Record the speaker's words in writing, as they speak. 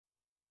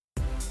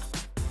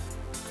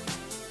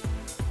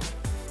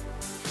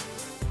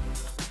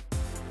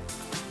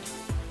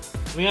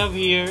We have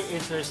here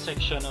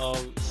intersection of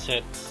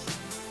sets.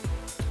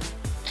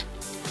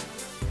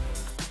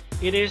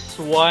 It is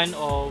one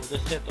of the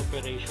set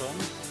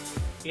operations.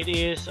 It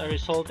is a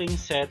resulting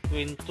set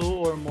when two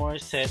or more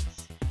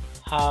sets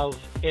have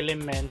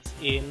elements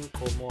in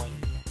common.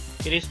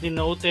 It is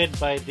denoted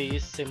by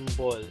this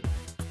symbol.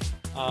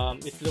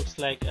 It looks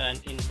like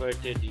an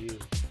inverted U.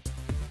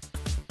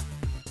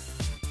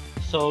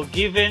 So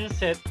given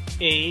set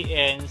A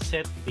and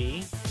set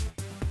B,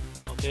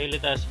 okay,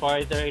 let us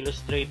further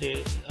illustrate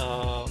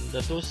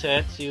the two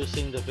sets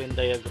using the Venn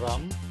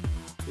diagram.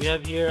 We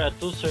have here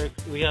two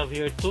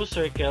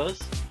circles.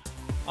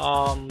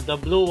 The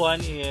blue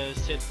one is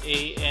set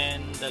A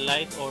and the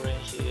light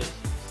orange is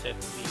set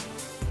B.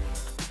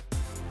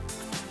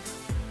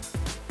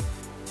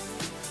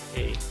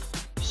 Okay,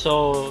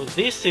 so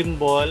this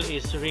symbol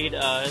is read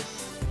as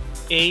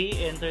A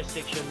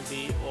intersection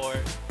B, or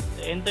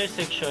the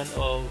intersection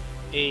of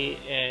A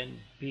and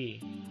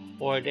B,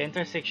 or the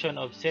intersection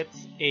of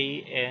sets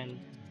A and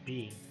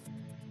B.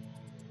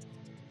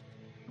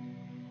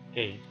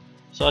 Okay,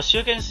 so as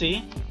you can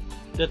see,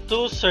 the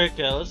two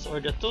circles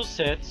or the two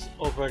sets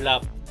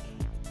overlap.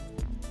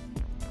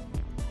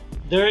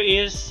 There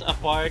is a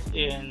part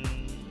in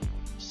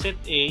set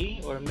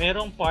A, or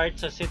merong part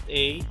sa set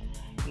A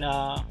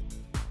na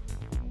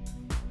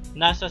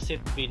nasa set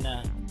B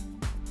na.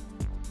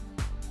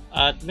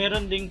 At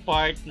meron ding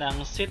part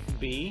ng set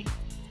B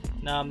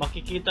na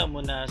makikita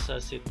mo na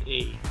sa set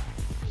A.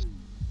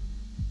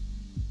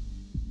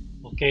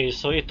 Okay,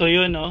 so ito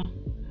yun, no?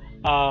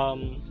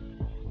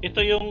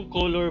 Ito yung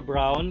color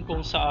brown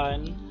kung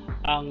saan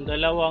ang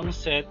dalawang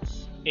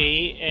sets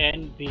A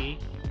and B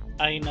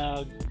ay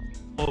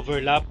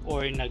nag-overlap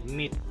or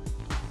nag-meet.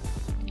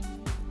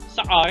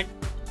 Sa art,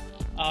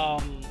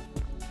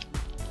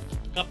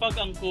 kapag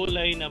ang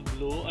kulay na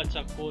blue at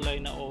sa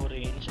kulay na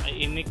orange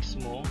ay i-mix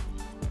mo,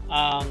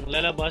 ang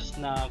lalabas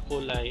na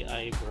kulay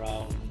ay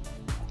brown.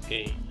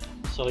 Okay.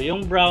 So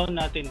yung brown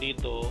natin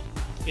dito,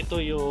 ito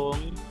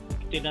yung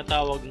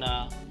tinatawag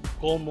na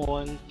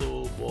common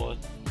to both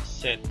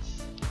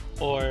sets,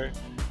 or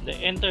the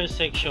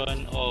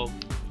intersection of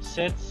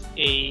sets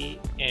A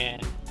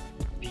and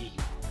B.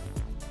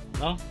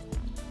 No?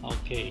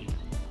 Okay.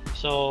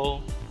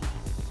 So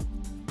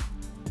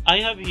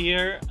I have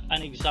here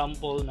an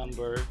example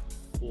number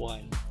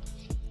 1.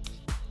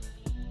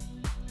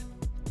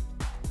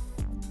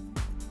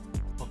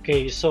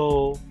 Okay,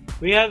 so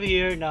we have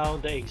here now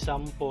the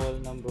example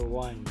number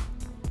 1.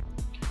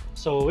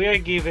 So we are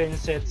given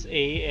sets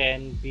A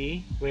and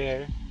B,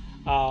 where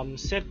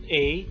set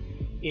A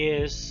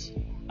is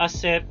a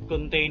set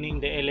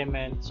containing the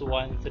elements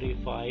 1, 3,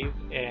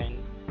 5,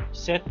 and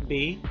set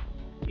B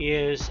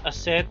is a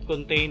set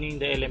containing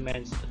the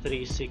elements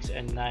 3, 6,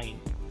 and 9.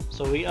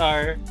 So we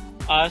are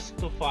asked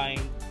to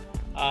find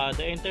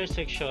the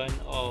intersection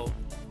of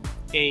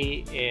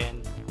A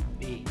and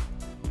B.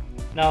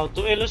 Now,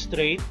 to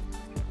illustrate,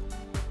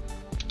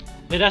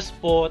 let us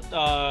put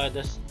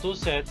the two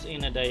sets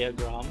in a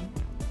diagram.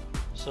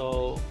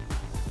 So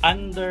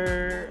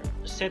under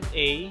set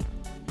A,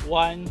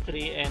 1,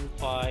 3, and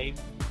 5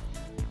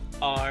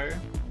 are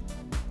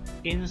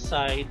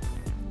inside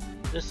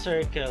the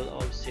circle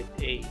of set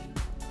A,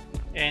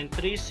 and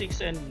 3,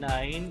 6, and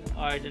 9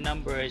 are the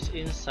numbers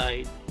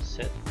inside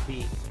set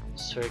B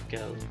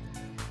circle.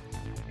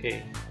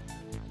 Okay.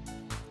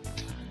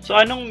 So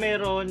anong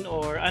meron,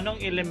 or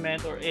anong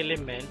element or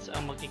elements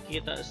ang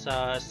makikita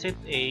sa set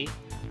A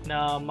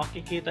na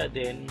makikita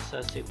din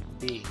sa set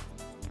B?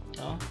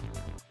 No?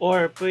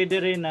 Or pwede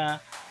rin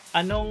na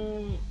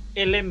anong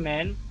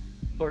element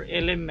or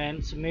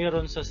elements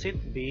meron sa set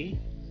B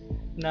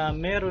na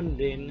meron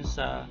din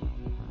sa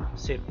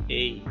set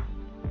A.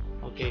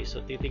 Okay,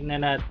 so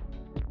titingnan natin.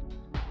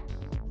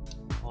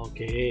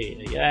 Okay,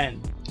 ayan.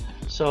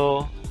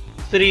 So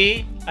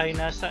 3 ay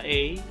nasa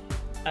A,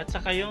 at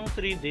saka yung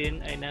 3 din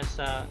ay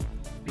nasa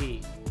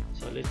B.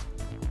 So let's...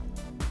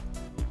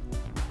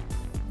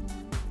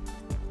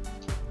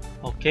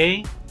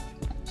 Okay,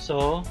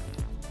 so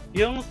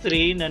yung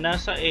 3 na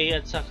nasa A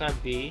at saka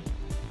B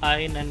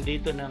ay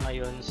nandito na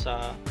ngayon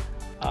sa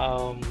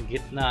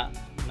gitna,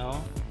 no?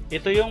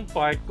 Ito yung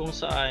part kung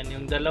saan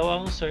yung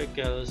dalawang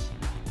circles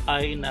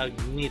ay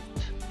nag-meet.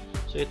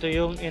 So ito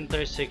yung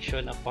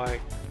intersection na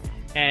part.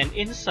 And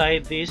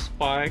inside this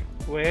part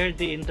where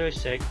they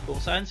intersect, kung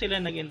saan sila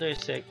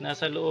nag-intersect,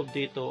 nasa loob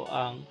dito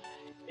ang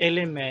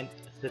element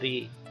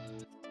 3.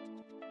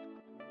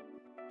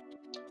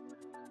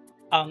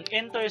 Ang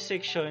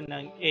intersection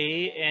ng A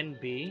and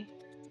B,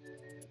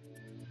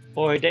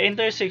 or the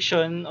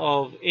intersection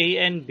of A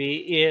and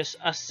B, is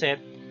a set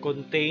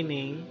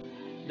containing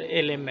the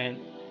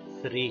element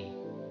 3.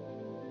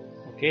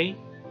 Okay?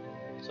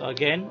 So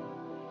again,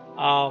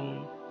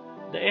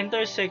 the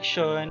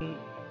intersection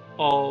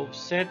of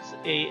sets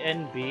A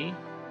and B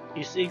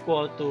is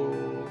equal to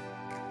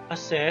a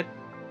set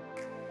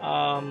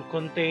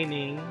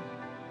containing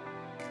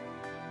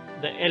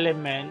the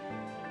element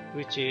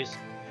which is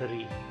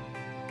 3.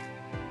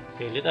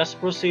 Okay, let us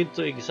proceed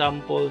to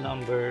example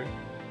number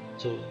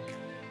 2.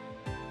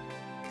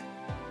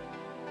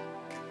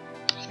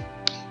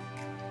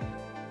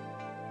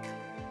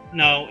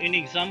 Now, in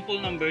example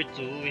number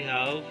 2, we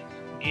have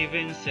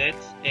given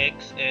sets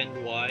x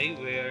and y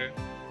where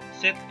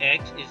set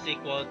x is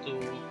equal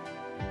to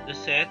the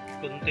set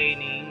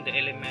containing the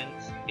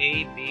elements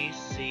a, b,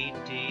 c,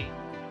 d,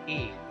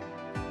 e,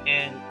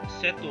 and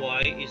set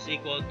y is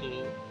equal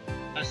to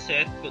a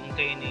set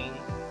containing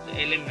the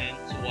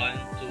elements 1,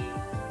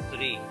 2,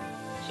 3.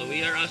 So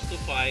we are asked to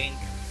find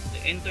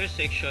the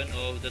intersection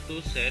of the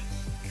two sets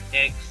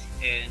x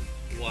and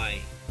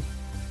y.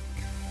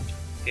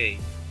 Okay,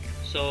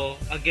 so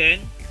again,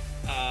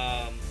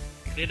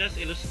 let us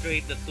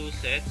illustrate the two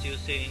sets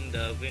using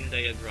the Venn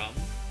diagram.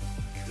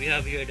 We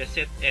have here the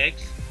set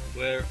x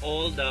where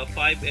all the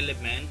 5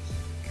 elements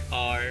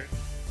are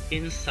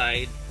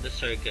inside the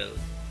circle,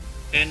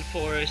 and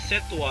for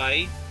set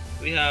y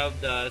we have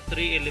the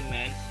 3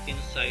 elements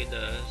inside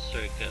the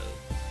circle.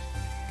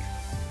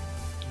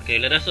 Okay,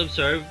 let us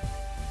observe.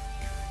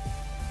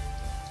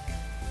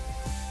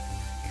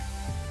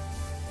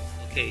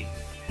 Okay,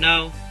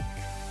 now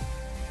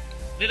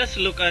let us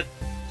look at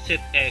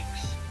set x.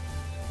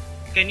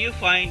 Can you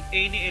find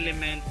any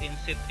element in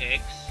set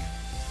x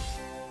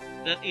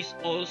that is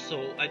also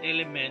an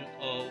element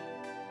of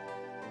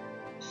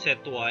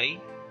set y?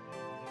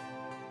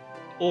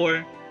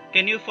 Or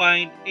can you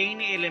find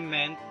any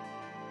element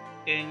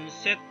in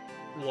set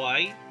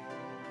y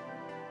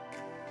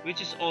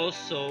which is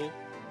also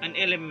an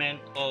element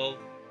of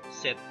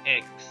set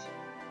x?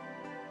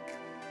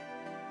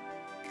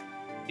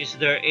 Is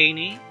there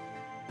any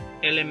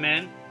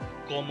element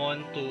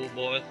common to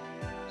both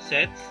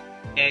sets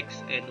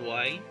x and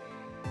y?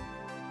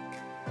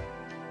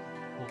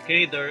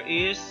 Okay, there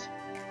is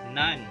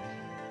none.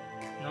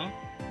 No,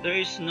 there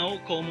is no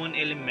common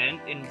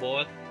element in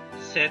both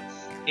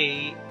sets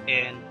A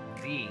and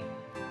B.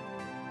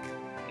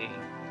 Okay,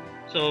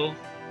 so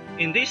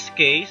in this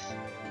case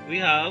we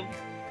have,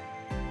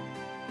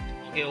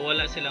 okay,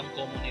 wala silang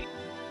common element.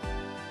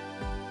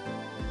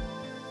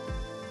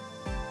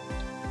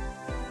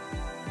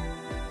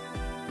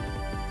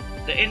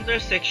 The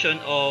intersection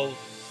of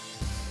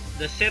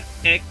the set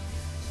x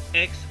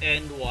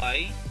and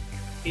y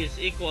is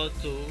equal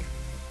to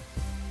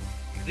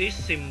this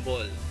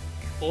symbol,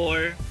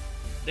 or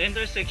the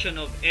intersection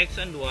of x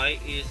and y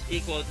is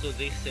equal to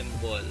this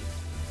symbol.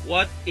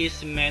 What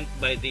is meant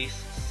by this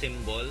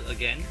symbol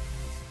again,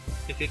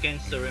 if you can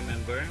still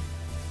remember?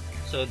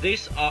 So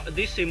these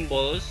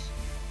symbols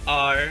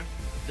are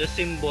the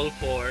symbol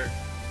for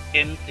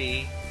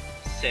empty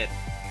set.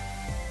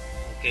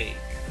 Okay,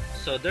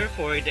 so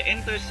therefore the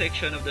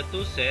intersection of the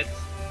two sets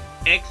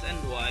x and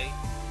y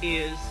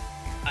is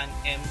an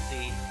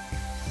empty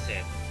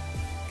set.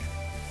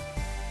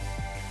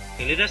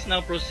 Okay, let us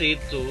now proceed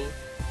to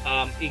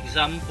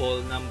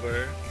example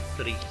number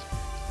 3.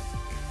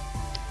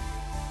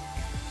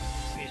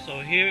 Okay, so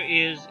here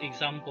is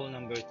example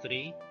number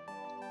 3.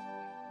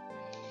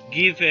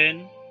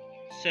 Given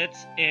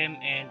sets M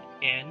and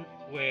N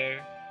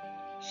where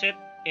set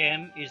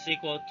M is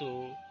equal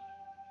to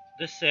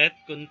the set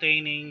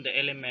containing the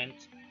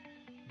elements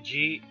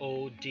G,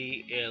 O,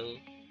 D, L,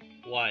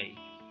 Y,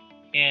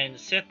 and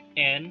set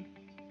N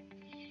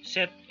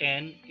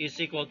is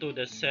equal to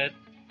the set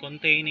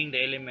containing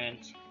the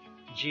elements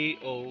G,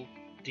 O,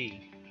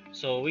 D.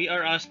 So we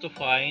are asked to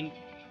find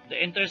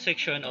the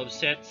intersection of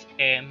sets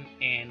M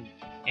and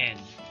N.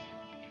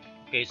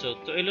 Okay, so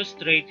to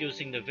illustrate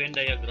using the Venn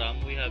diagram,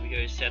 we have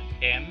here set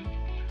M,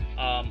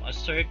 a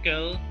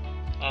circle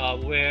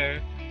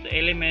where the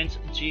elements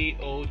G,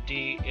 O,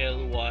 D,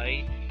 L,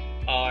 Y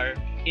are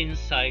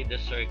inside the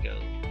circle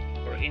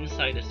or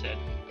inside the set.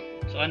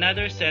 So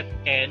another set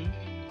N,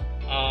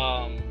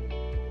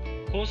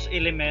 whose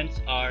elements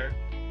are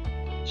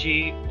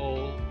G,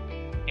 O,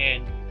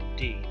 and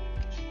D.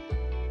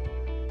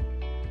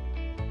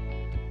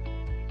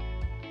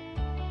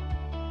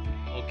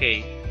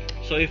 Okay,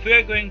 so if we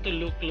are going to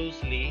look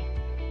closely,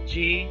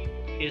 G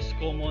is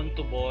common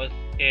to both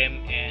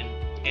M and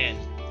N.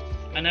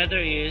 Another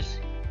is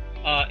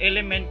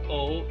element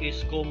O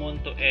is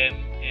common to M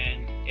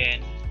and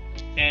N,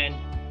 and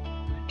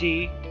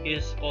D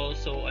is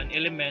also an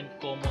element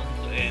common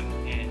to M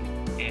and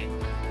N.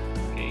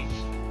 Okay,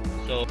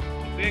 so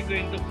we're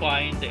going to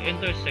find the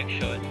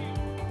intersection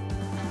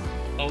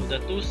of the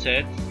two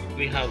sets.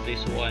 We have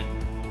this one.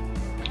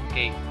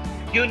 Okay,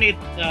 you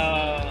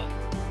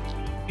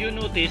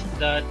notice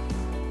that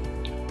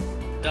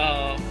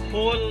the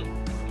whole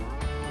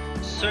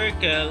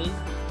circle,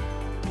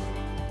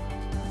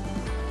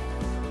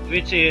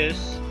 which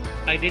is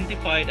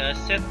identified as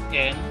set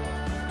N,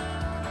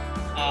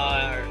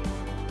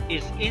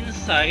 is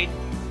inside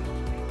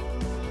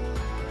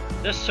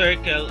the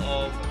circle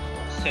of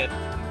set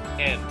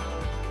M.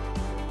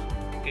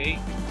 Okay,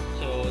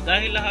 so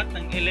dahil lahat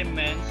ng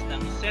elements ng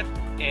set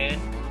N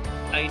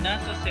ay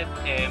nasa set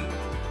M,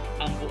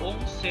 ang buong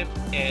set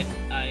N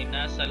ay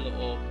nasa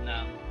loob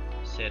ng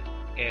set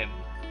M.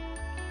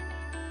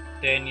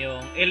 Then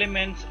yung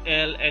elements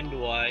L and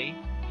Y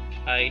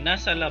ay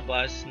nasa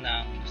labas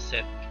ng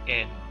set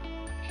N.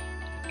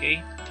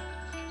 Okay,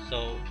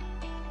 so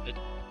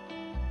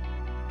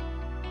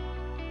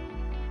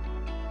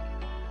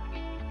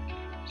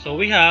So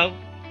we have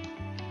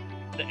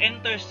the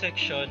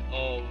intersection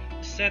of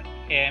set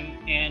M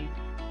and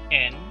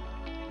N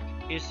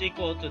is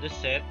equal to the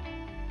set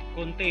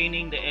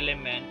containing the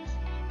elements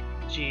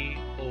G,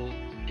 O,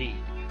 D.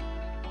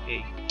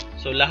 Okay.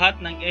 So lahat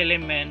ng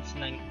elements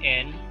ng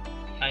N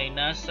ay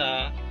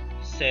nasa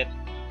set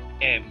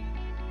M.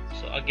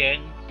 So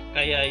again,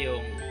 kaya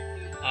yung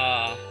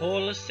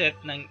whole set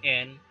ng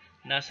N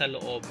nasa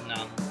loob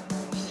ng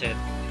set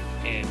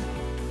M.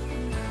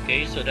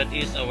 Okay, so that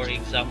is our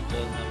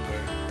example number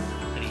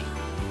 3.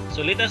 So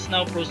let us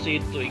now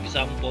proceed to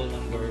example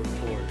number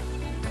 4.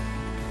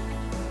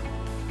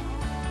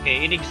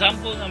 Okay, in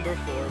example number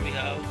 4, we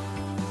have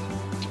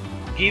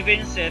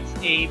given sets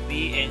A,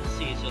 B, and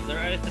C. So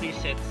there are 3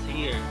 sets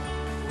here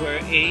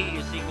where A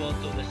is equal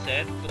to the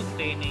set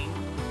containing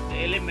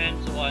the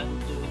elements 1,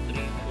 2,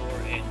 3,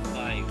 4, and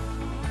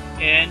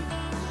 5. And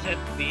set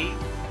B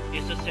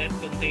is a set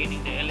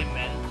containing the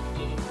elements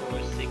 2, 4,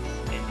 6,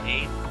 and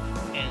 8.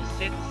 And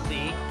set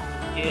C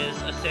is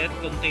a set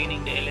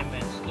containing the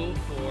elements 2,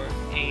 4,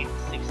 8,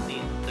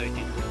 16,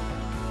 32.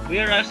 We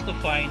are asked to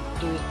find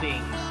 2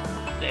 things: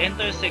 the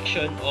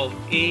intersection of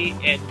A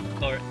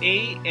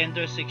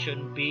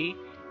intersection B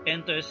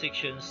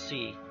intersection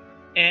C,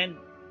 and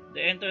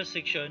the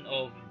intersection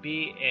of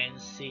B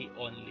and C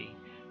only.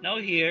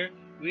 Now here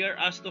we are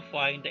asked to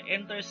find the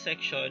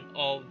intersection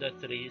of the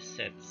 3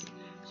 sets.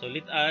 So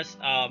let us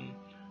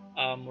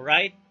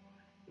write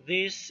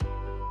this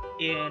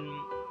in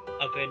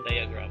a Venn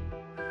diagram.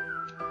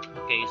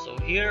 Okay, so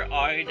here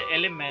are the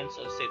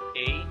elements of set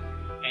A,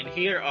 and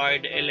here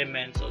are the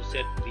elements of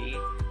set B,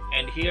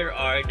 and here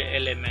are the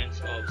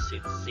elements of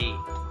set C.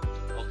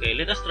 Okay,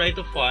 let us try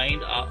to find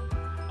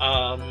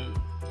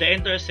the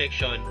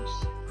intersections,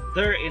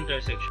 their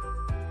intersection.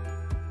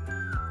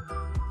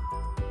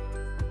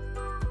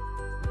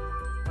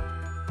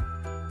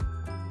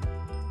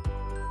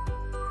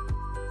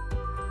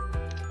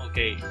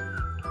 Okay,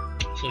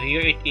 so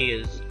here it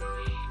is.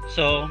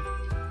 So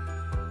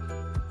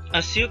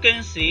as you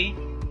can see,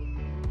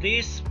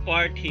 this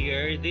part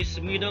here,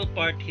 this middle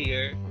part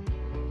here,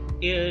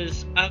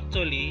 is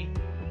actually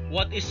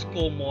what is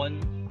common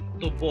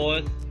to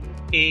both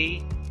A,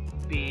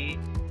 B,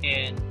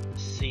 and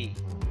C.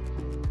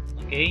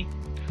 Okay?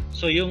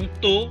 So yung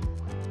 2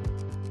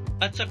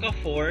 at saka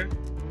 4,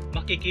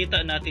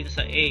 makikita natin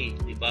sa A,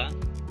 di ba?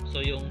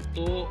 So yung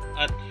 2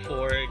 at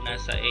 4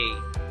 nasa A.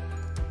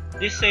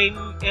 The same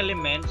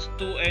elements,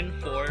 2 and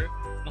 4,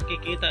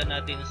 makikita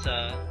natin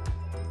sa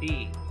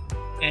B.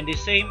 And the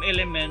same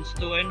elements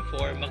 2 and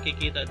 4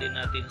 makikita din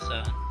natin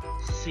sa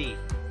C.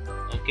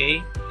 Okay?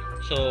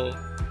 So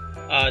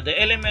the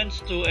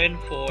elements 2 and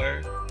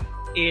 4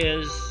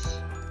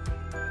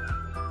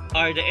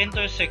 are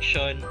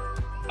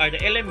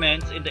the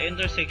elements in the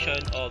intersection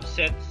of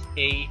sets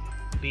A,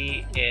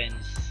 B, and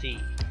C.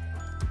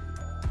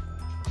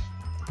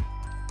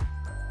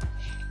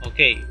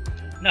 Okay.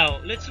 Now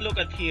let's look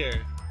at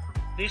here.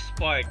 This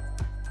part.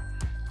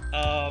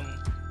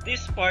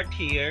 This part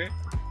here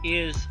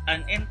is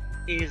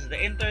the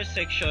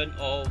intersection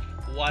of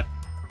what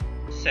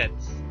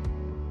sets?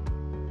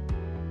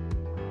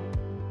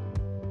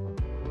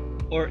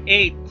 Or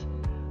 8.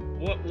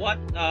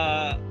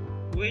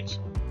 Which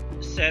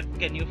set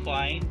can you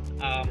find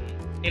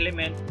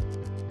element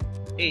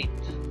 8?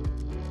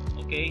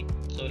 Okay,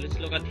 so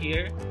let's look at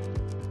here.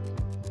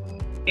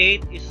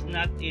 8 is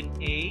not in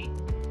A,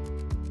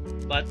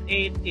 but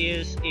 8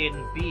 is in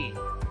B,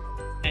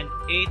 and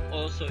 8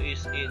 also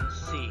is in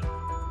C.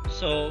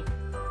 So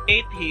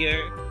 8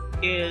 here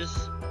is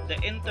the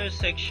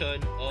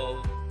intersection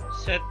of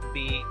set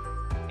B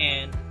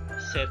and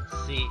set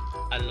C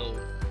alone.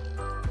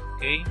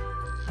 Okay,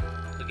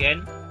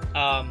 again,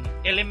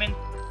 element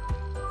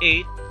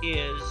 8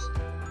 is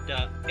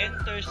the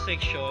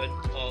intersection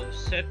of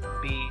set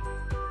B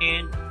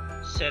and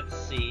set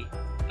C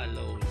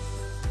alone.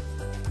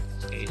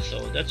 Okay,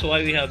 so that's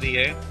why we have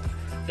here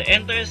the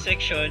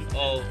intersection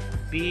of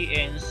B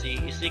and C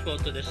is equal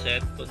to the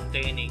set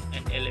containing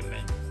an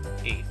element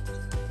 8.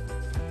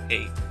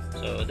 Okay,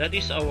 so that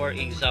is our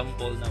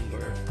example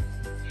number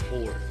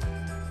 4.